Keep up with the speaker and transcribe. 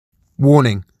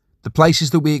Warning: the places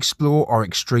that we explore are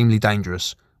extremely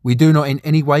dangerous. We do not in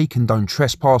any way condone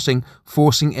trespassing,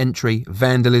 forcing entry,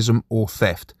 vandalism or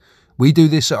theft. We do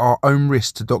this at our own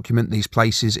risk to document these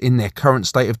places in their current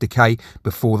state of decay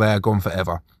before they are gone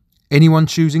forever. Anyone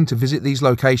choosing to visit these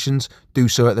locations, do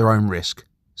so at their own risk.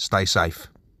 Stay safe.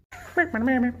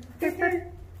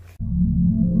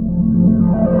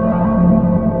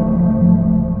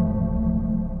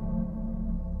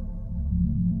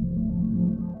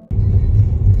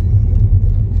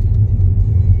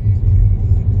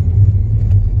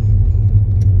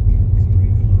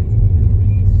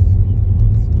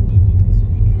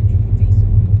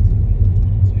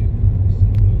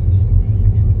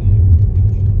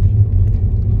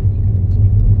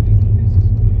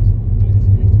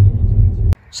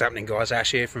 What's happening, guys?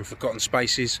 Ash here from Forgotten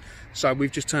Spaces. So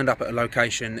we've just turned up at a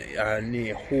location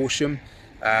near Horsham.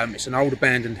 It's an old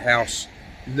abandoned house.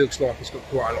 Looks like it's got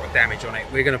quite a lot of damage on it.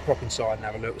 We're going to pop inside and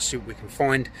have a look, see what we can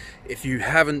find. If you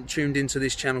haven't tuned into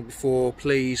this channel before,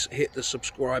 please hit the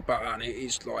subscribe button. It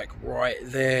is like right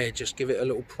there. Just give it a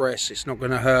little press. It's not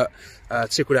going to hurt.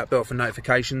 Tickle that bell for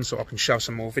notifications so I can shove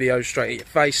some more videos straight at your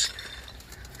face.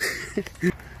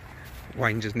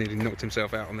 Wayne just nearly knocked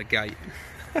himself out on the gate.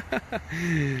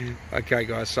 Okay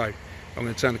guys, so I'm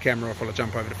going to turn the camera off while I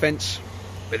jump over the fence,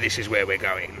 but this is where we're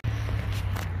going.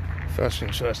 First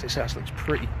things first, this house looks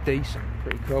pretty decent,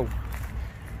 pretty cool.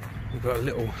 We've got a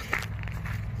little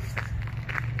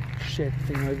shed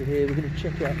thing over here. We're going to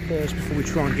check it out first before we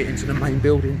try and get into the main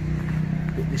building,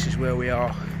 but this is where we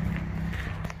are. I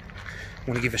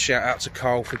want to give a shout out to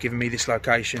Cole for giving me this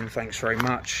location. Thanks very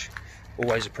much,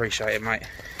 always appreciate it, mate.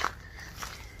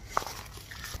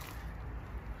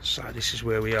 So this is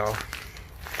where we are.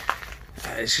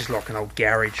 This is like an old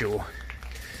garage, or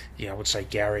yeah, I would say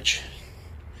garage.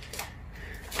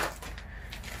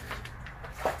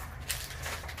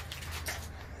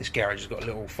 This garage has got a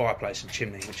little fireplace and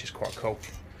chimney, which is quite cool.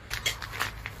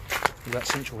 We've got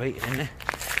central heating in there.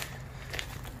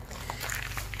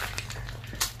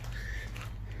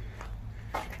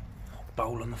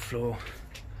 Bowl on the floor.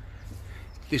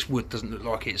 This wood doesn't look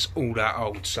like it's all that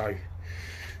old, so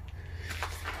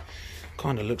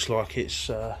kind of looks like it's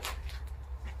like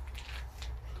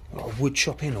a wood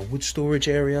chopping or wood storage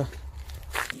area.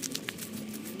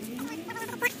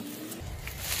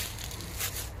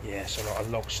 Yeah, so like a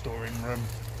log storing room.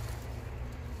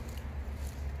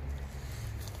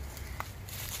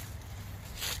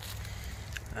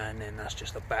 And then that's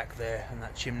just the back there, and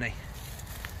that chimney.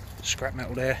 Scrap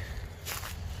metal there.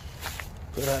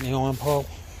 Put that in the iron pile.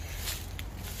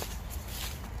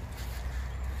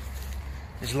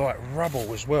 There's like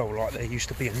rubble as well, like there used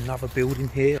to be another building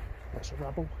here. That's the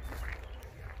rubble.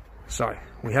 So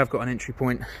we have got an entry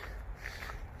point.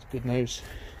 It's good news.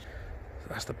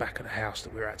 That's the back of the house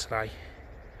that we're at today.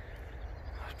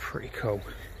 That's pretty cool.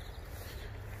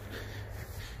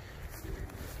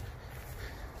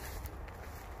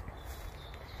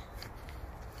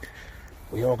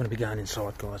 We are going to be going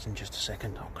inside, guys, in just a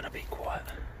second. I'm going to be quiet.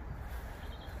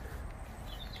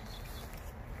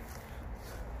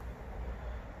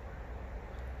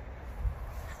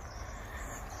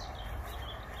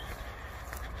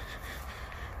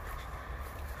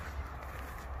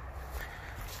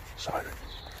 So,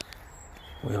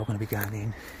 we are going to be going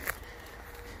in.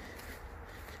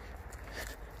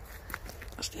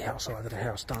 That's the outside of the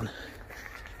house done.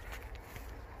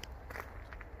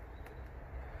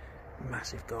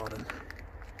 Massive garden.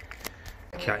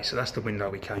 Okay, so that's the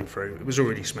window we came through. It was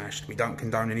already smashed. We don't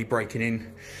condone any breaking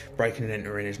in. Breaking and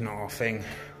entering is not our thing.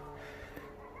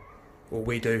 What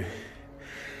we do,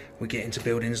 we get into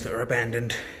buildings that are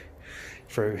abandoned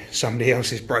through somebody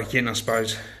else's break-in, I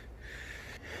suppose.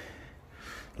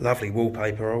 Lovely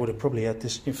wallpaper. I would have probably had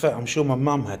this. In fact, I'm sure my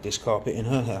mum had this carpet in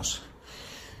her house.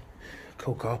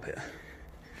 Cool carpet.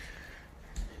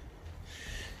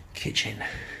 Kitchen.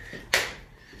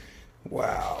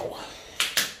 Wow.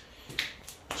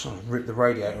 Someone ripped the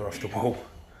radiator off the wall.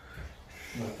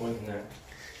 No point in that.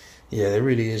 Yeah, there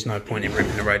really is no point in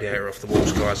ripping the radiator off the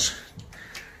walls, guys.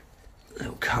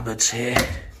 Little cupboards here.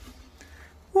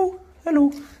 Oh,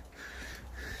 hello.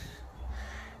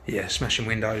 Yeah, smashing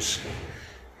windows.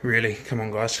 Really, come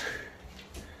on, guys.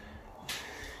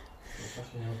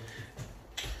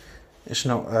 It's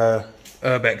not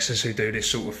Urbexers who do this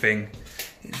sort of thing.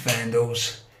 It's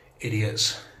vandals,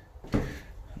 idiots,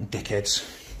 and dickheads.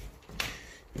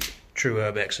 True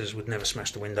Urbexers would never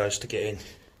smash the windows to get in.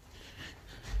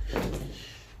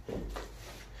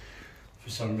 For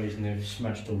some reason they've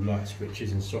smashed all light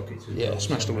switches and sockets as well. Yeah,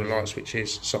 smashed all the light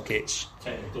switches, sockets.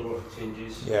 Take the door off the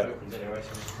hinges, yeah. opened anyway, so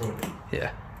it's a problem.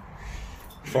 Yeah.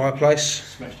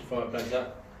 Fireplace. Smashed the fireplace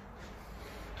up.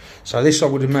 So this, I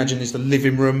would imagine, is the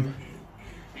living room.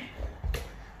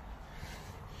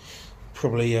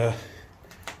 Probably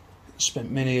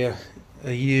spent many a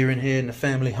year in here in the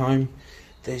family home.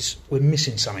 We're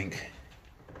missing something.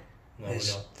 No,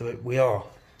 we're not. We are.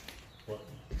 What?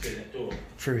 Through that door?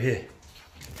 Through here.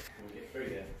 Can we get through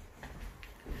there?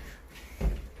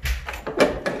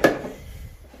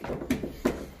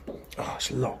 Oh,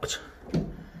 it's locked.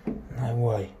 No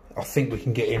way. I think we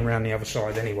can get in round the other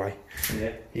side anyway.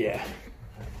 Yeah. Yeah.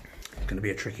 It's going to be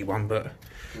a tricky one, but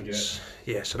We'll do it.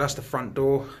 yeah. So that's the front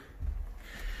door,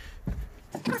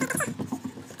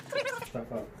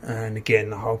 Stuff up. and again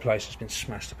the whole place has been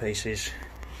smashed to pieces.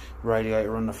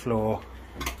 Radiator on the floor.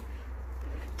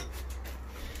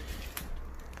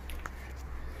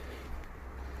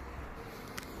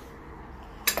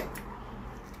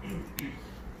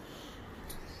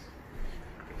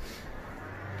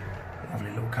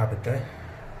 Lovely little cupboard there.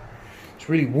 It's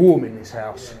really warm in this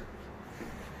house.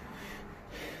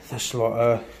 That's like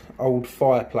a old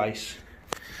fireplace.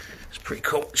 It's pretty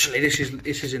cool. Actually,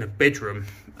 this is in a bedroom.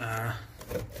 I'll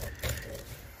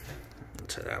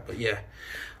tell that, but yeah,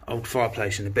 old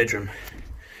fireplace in the bedroom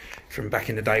from back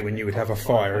in the day when you would have a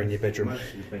fire in your bedroom.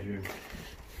 Most of the bedroom.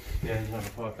 Yeah, there's another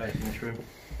fireplace in this room.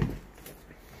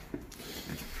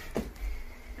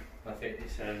 I think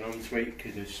it's an ensuite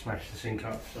because they've smashed the sink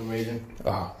up for some reason.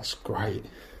 Oh, that's great.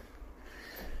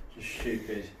 Just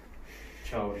stupid,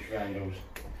 childish vandals.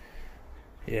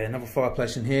 Yeah, another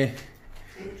fireplace in here.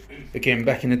 Again,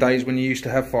 back in the days when you used to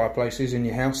have fireplaces in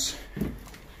your house.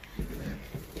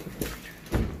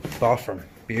 Bathroom,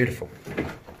 beautiful.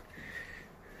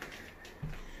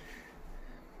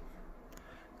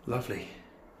 Lovely.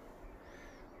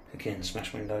 Again,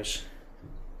 smash windows.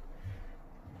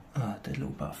 Ah, dead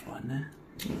little butterfly in there.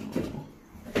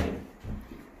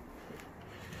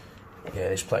 Yeah,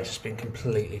 this place has been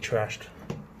completely trashed.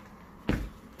 Oh,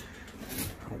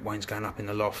 Wayne's going up in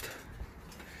the loft.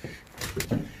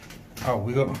 Oh,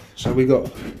 we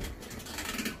got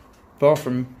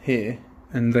bathroom here,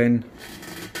 and then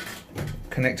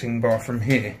connecting bathroom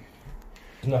here.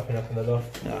 There's nothing up in the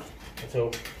loft No. at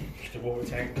all. Just a water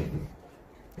tank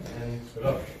and a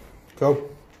loft. Cool.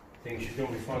 Things you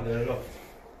normally find in a loft.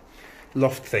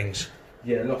 Loft things.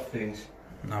 Yeah, loft things.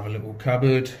 Another little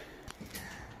cupboard.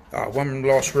 Ah, one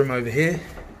last room over here.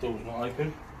 The door's not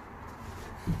open.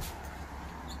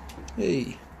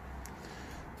 Hey.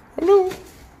 Hello.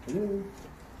 Hello.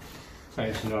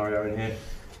 Same scenario in here.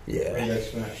 Yeah. Window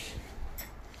smashed.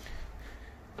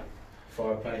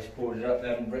 Fireplace boarded up, they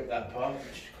haven't ripped that apart.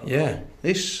 Yeah.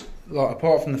 This, like,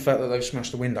 apart from the fact that they've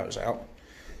smashed the windows out,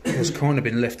 has kind of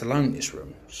been left alone, this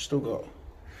room. Still got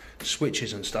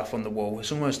switches and stuff on the wall.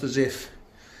 It's almost as if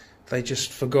they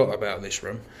just forgot about this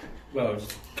room. Well,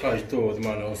 it's a closed door. They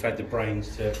might not have had the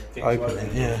brains to fix Open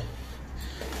it, yeah.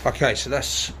 Okay, so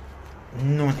that's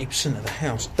 90% of the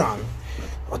house done.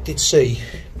 I did see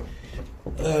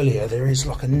earlier there is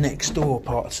like a next door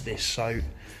part to this, so It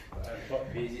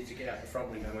might be easy to get out the front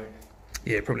window, mate.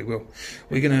 yeah, it probably will.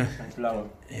 We're gonna Blow 'em.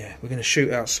 Yeah, we're going to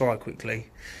shoot outside quickly,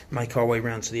 make our way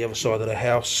round to the other side of the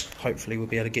house. Hopefully we'll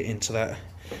be able to get into that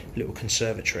little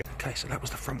conservatory. Okay, so that was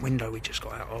the front window we just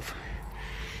got out of.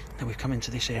 Now we've come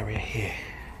into this area here.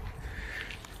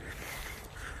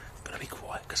 Got to be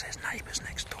quiet because there's neighbours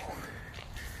next door.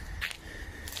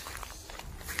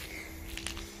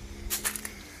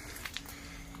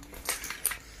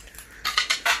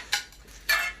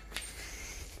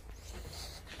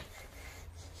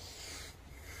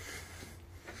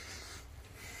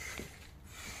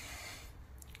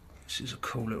 This is a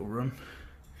cool little room.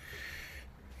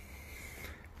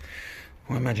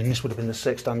 I imagine this would have been the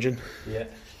sex dungeon. Yeah.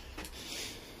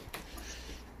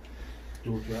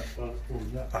 Door to that side, door to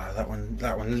that. Ah, that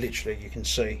one literally you can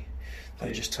see.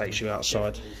 That just takes you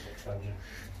outside.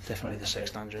 Definitely the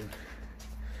sex dungeon.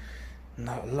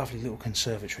 No, a lovely little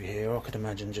conservatory here. I could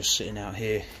imagine just sitting out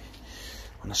here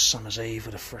on a summer's eve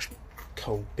with a fresh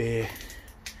cold beer.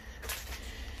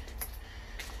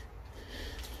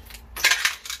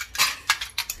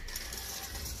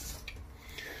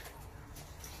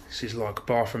 This is like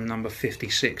bathroom number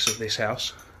 56 of this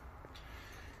house.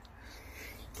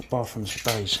 The bathrooms for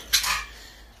days.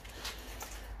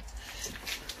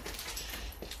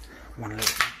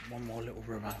 One more little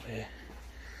room out here.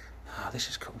 Ah, this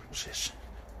is cool. What's this?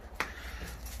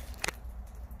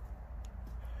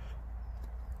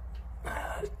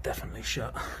 Ah, it's definitely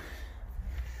shut.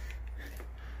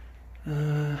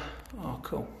 Oh,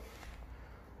 cool.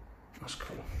 That's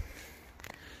cool.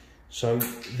 So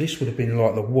this would have been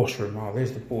like the washroom. Oh,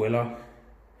 there's the boiler.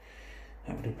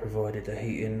 That would have provided the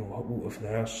heating or hot water for the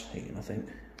house. Heating, I think.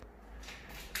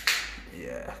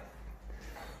 Yeah.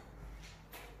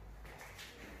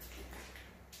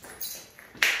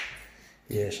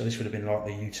 Yeah, so this would have been like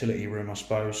the utility room, I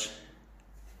suppose.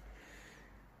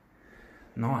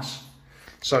 Nice.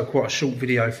 So quite a short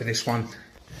video for this one.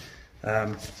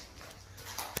 For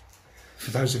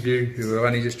those of you who have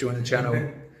only just joined the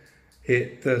channel,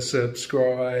 hit the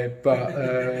subscribe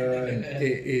button.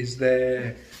 It is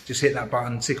there. Just hit that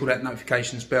button, tickle that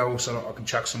notifications bell so that I can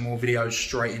chuck some more videos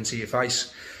straight into your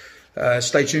face.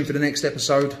 Stay tuned for the next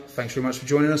episode. Thanks very much for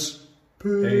joining us.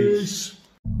 Peace.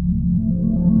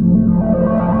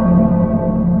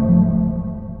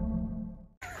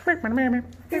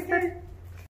 Peace.